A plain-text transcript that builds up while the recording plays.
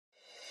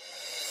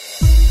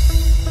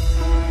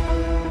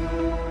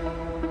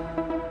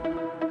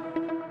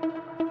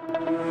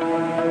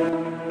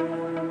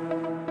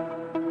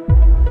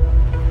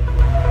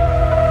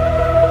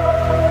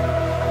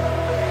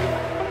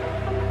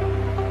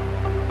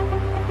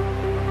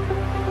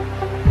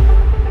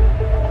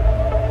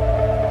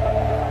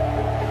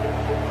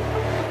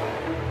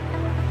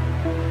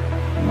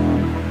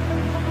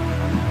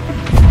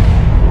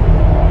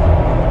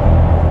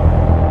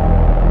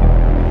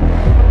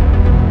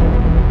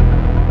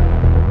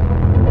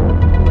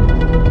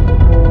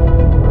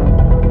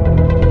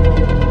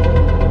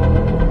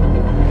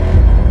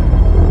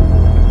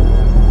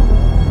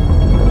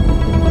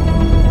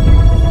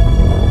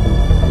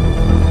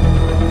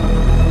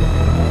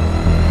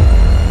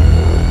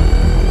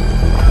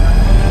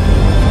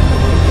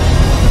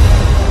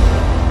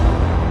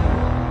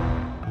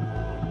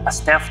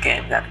stealth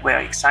game that we're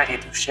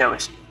excited to share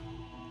with you.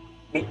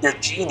 Meet the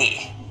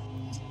Genie,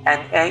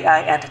 an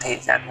AI entity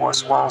that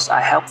was once a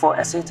helpful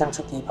assistant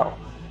to people,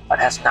 but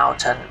has now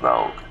turned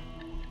rogue.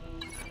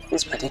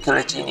 This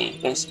particular Genie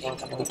is in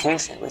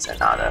communication with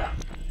another,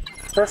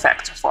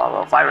 perfect for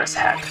our virus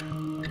hack.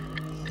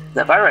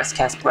 The virus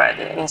can spread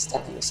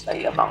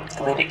instantaneously among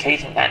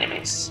communicating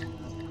enemies,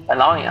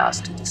 allowing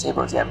us to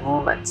disable their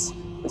movements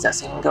with a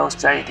single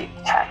strategic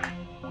hack.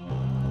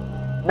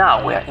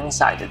 Now we are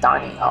inside the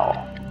dining hall.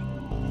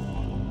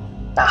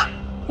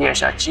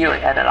 Here's a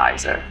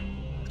geo-analyzer.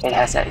 It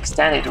has an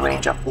extended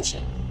range of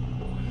vision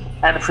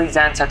and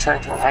presents a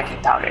challenging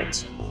hacking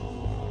target.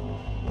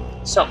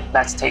 So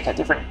let's take a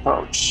different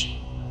approach.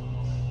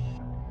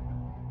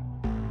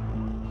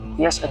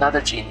 Here's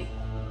another Genie.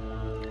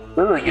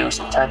 We will use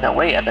the turn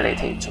away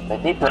ability to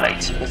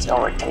manipulate its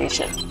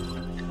orientation,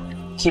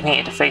 keeping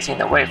it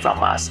facing away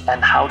from us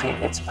and halting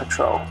its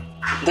patrol.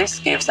 This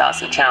gives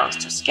us a chance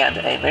to scan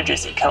the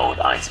emergency code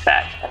on its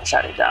back and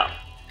shut it down.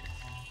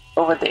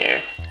 Over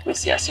there, we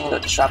see a signal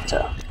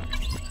disruptor.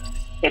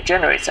 It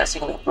generates a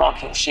signal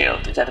blocking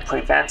shield that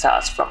prevents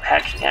us from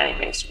hacking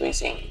enemies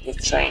within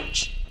its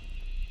range.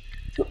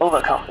 To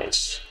overcome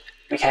this,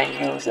 we can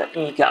use the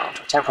E-gun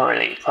to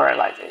temporarily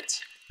paralyze it.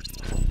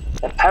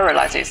 The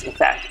paralysis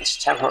effect is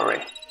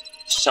temporary,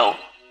 so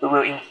we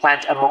will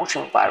implant a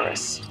motion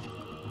virus.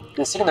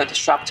 The signal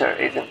disruptor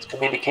isn't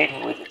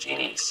communicating with the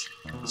genies,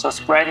 so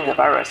spreading the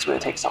virus will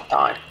take some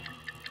time.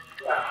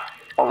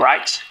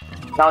 Alright,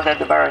 now that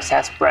the virus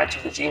has spread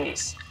to the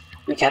genies,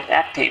 we can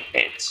activate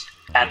it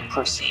and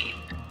proceed.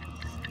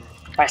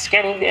 By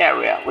scanning the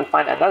area, we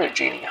find another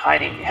genie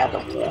hiding behind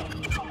the wall.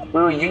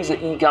 We will use the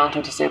E-gun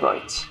to disable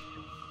it.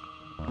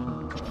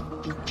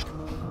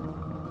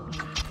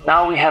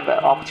 Now we have an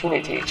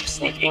opportunity to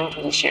sneak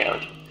into the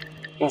shield.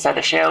 Inside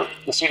the shield,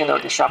 the signal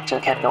disruptor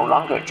can no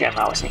longer jam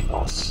our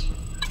signals.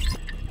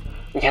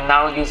 We can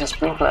now use the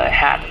sprinkler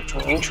ahead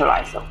to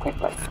neutralize them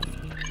quickly.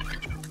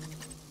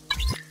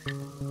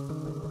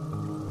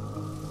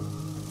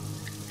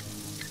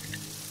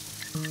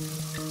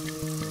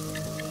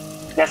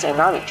 There's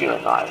another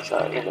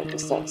geoanalyzer in the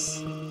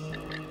distance.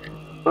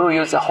 We will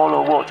use the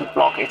hollow wall to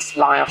block its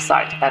line of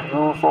sight and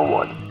move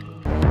forward.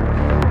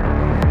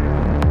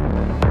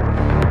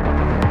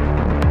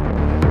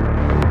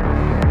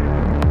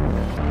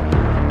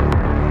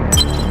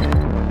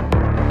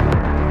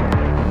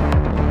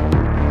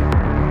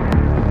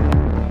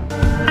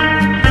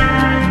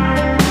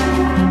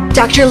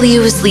 Dr.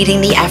 Liu is leading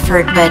the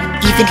effort, but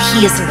even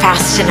he isn't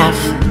fast enough.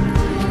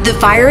 The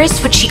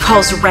virus, which he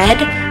calls Red,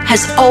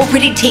 has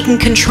already taken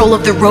control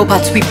of the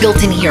robots we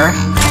built in here.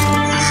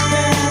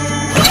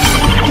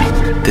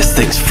 This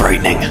thing's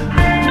frightening.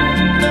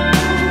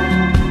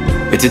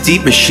 It's a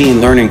deep machine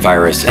learning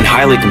virus and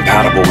highly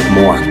compatible with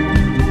more.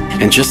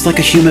 And just like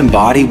a human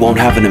body won't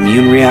have an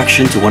immune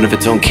reaction to one of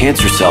its own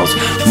cancer cells,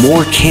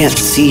 more can't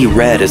see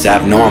Red as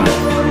abnormal.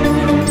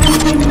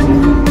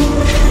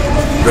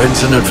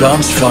 Red's an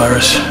advanced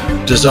virus,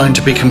 designed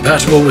to be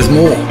compatible with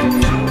more.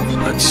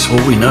 That's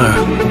all we know.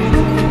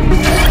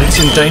 It's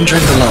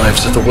endangering the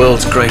lives of the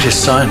world's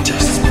greatest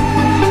scientists.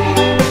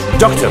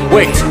 Doctor,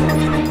 wait!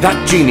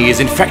 That genie is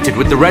infected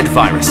with the Red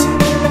virus.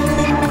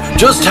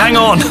 Just hang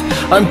on!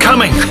 I'm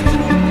coming!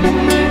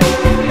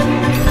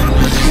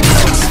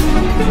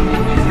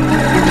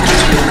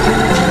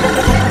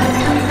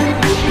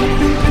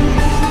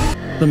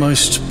 The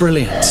most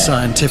brilliant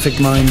scientific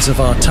minds of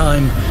our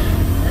time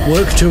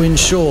work to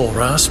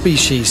ensure our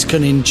species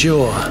can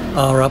endure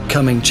our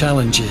upcoming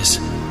challenges,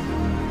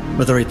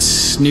 whether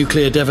it's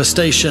nuclear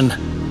devastation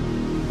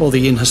or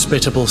the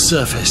inhospitable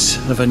surface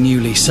of a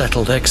newly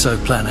settled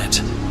exoplanet.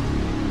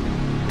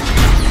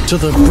 To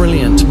the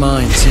brilliant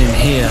minds in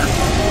here,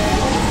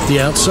 the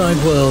outside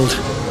world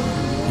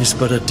is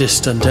but a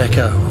distant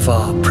echo of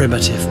our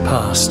primitive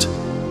past.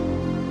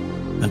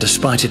 And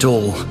despite it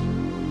all,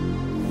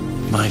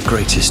 my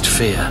greatest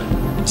fear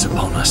is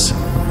upon us.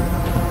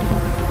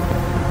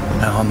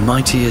 Our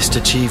mightiest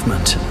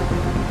achievement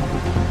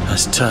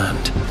has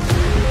turned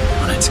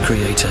on its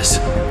creators.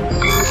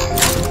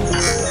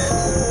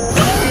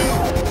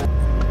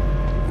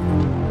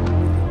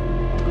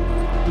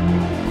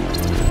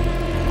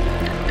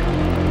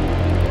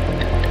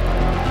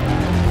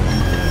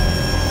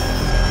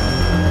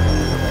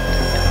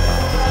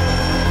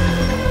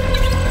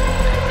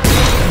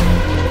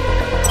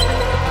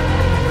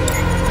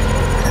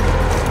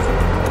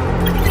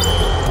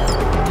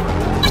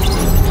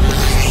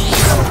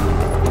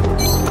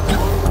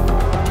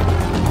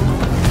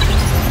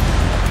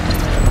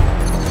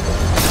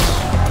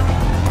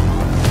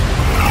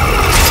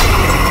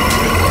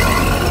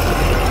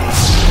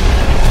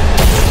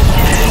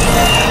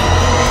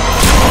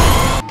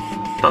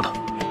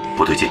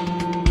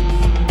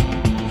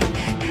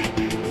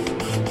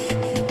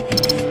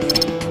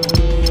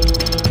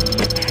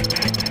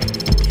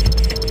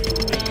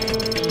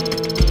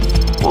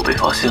我被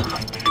发现了，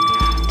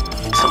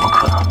怎么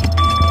可能？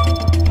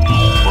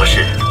博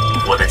士，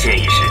我的建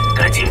议是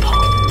赶紧跑。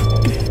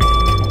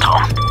疼，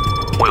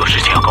我有事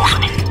情要告诉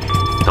你，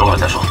等会儿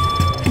再说。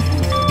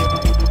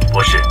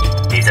博士，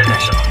你在干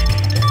什么？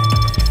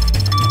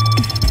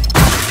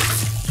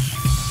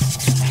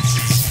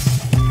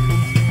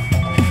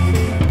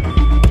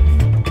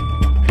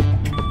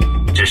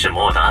这是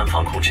摩尔的安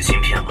防控制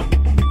芯片吗？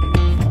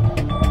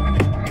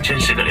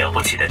真是个了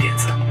不起的点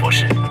子，博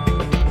士。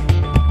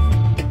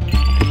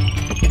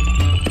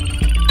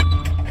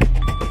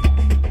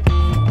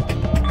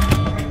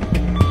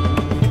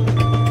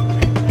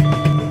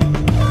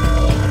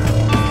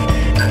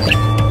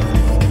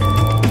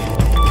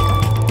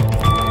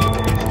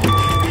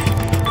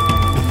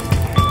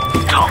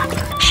Tom，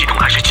系统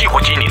开始激活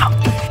基你了。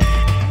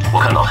我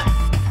看到了，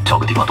找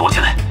个地方躲起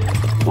来，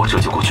我这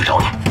就过去找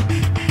你。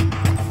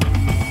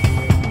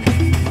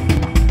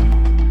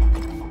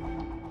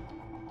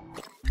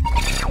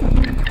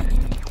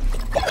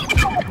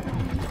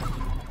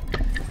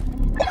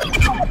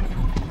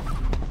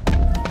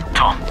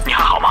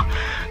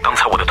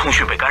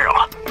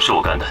是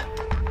我干的，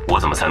我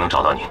怎么才能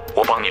找到你？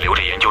我帮你留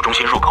着研究中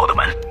心入口的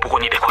门，不过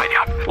你得快点。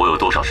我有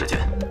多少时间？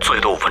最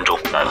多5分钟。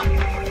来了，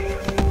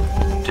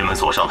这门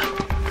锁上了。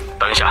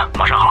等一下，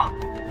马上好。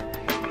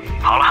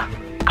好了，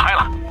开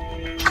了。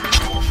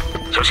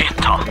小心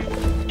 ，Tom，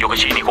 有个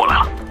基你过来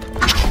了。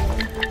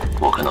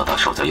我看到他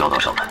守在要道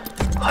上了，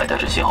还带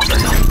着信号干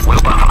扰。我有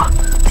办法了，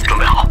准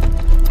备好，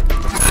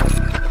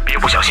别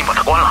不小心把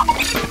它关了。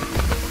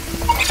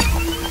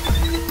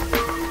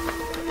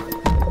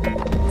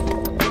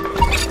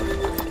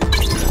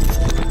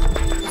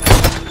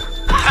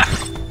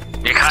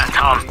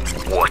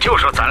我就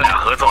说咱俩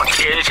合作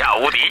天下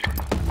无敌。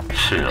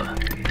是啊，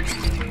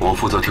我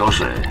负责挑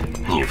水，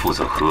你负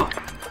责喝。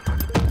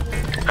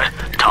哎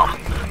 ，Tom，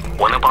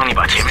 我能帮你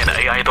把前面的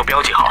AI 都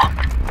标记好。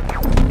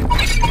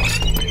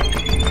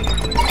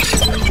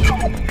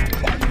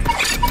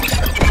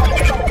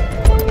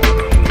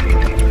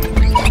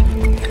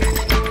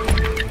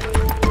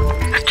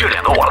这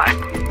2个我来。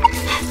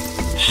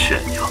炫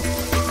耀。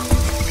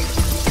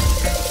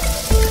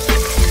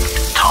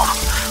Tom，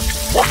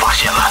 我发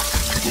现了。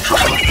你说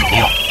什么？没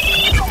有。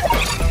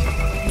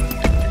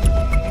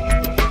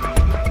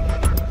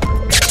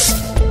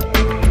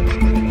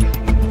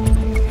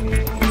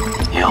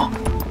你有，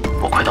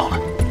我快到了。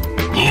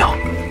你有，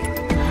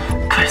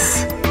该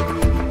死！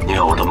你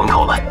到我的门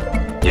口了，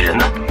你人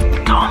呢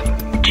？Tom，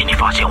基尼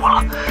发现我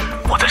了，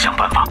我在想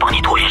办法帮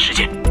你拖延时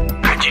间。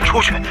赶紧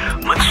出去，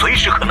门随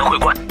时可能会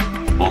关。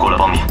我过来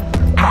帮你。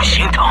不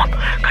行 ，Tom，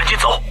 赶紧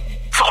走。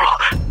糟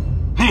了，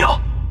你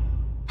有，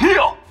你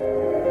有。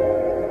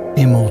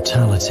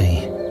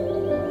Immortality.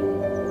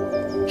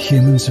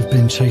 Humans have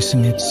been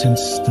chasing it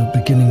since the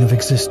beginning of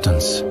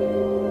existence.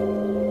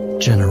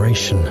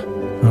 Generation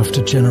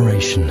after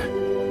generation.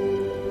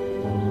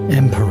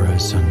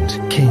 Emperors and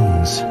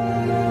kings,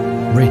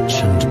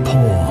 rich and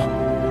poor.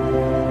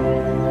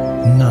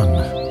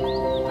 None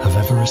have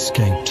ever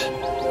escaped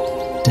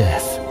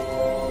death.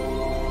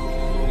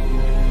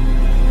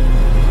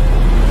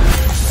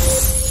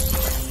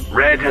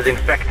 Red has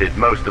infected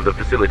most of the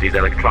facility's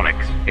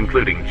electronics,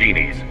 including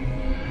genies.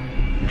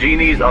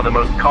 Genies are the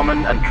most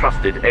common and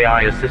trusted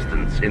AI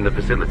assistants in the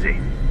facility.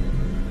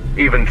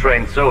 Even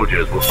trained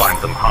soldiers will find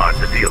them hard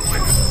to deal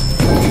with.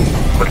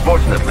 But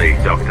fortunately,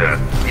 Doctor,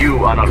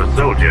 you are not a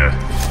soldier,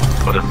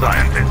 but a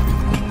scientist.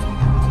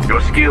 Your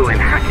skill in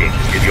hacking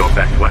is your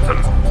best weapon.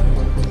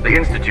 The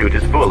Institute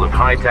is full of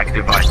high-tech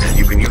devices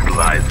you can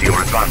utilize to your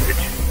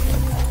advantage.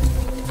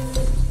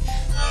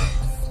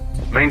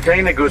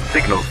 Maintain a good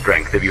signal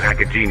strength if you hack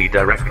a genie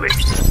directly.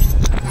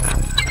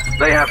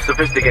 They have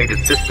sophisticated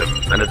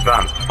systems and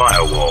advanced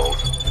firewalls.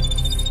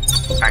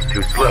 Act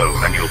too slow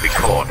and you'll be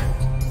caught.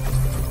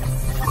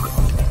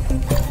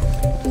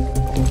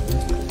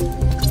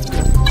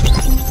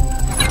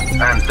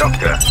 And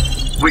Doctor,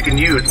 we can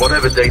use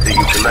whatever data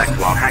you collect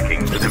while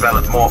hacking to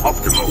develop more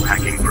optimal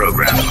hacking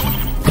programs.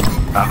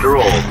 After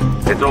all,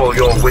 it's all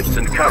your wits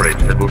and courage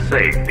that will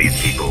save these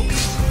people.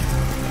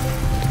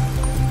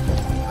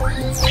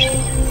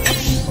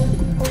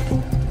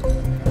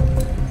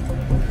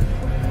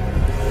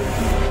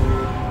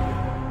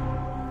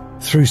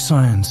 Through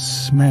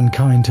science,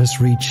 mankind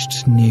has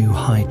reached new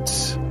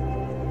heights,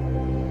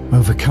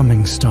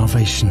 overcoming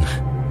starvation,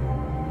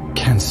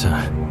 cancer,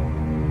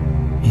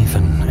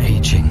 even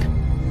aging.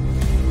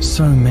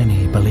 So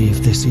many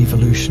believed this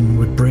evolution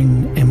would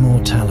bring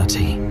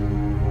immortality,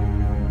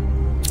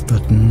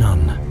 but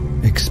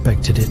none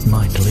expected it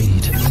might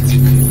lead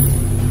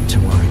to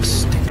our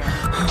extinction.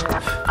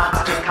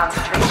 Oxygen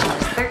concentration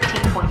is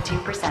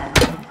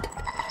 13.2%.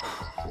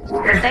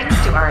 Thanks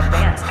to our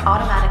advanced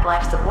automatic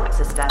life support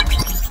system,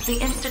 the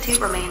Institute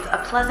remains a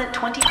pleasant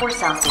 24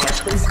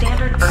 Celsius with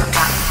standard Earth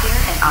atmosphere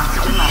and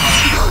oxygen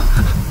levels.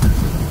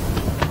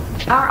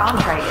 Our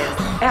entree is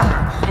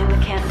error in the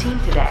canteen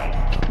today,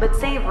 but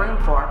save room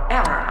for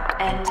error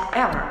and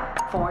error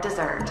for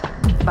dessert.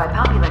 By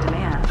popular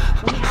demand,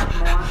 we have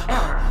more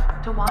error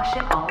to wash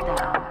it all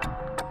down.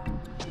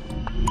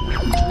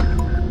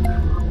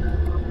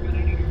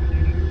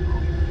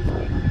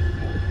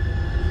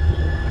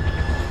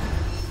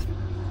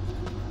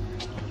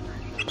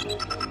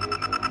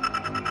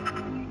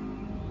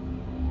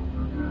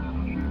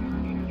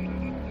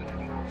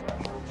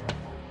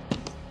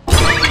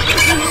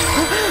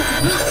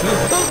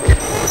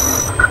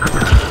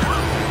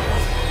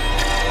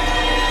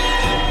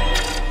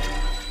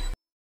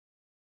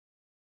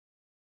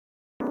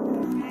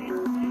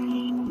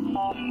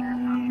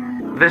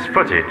 This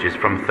footage is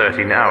from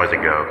 13 hours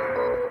ago.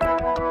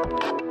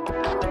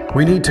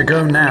 We need to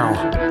go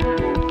now,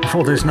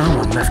 before there's no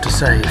one left to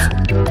save.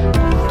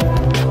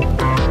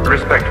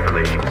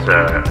 Respectfully,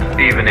 sir,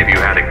 even if you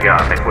had a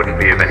gun, it wouldn't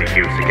be of any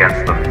use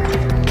against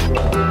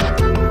them.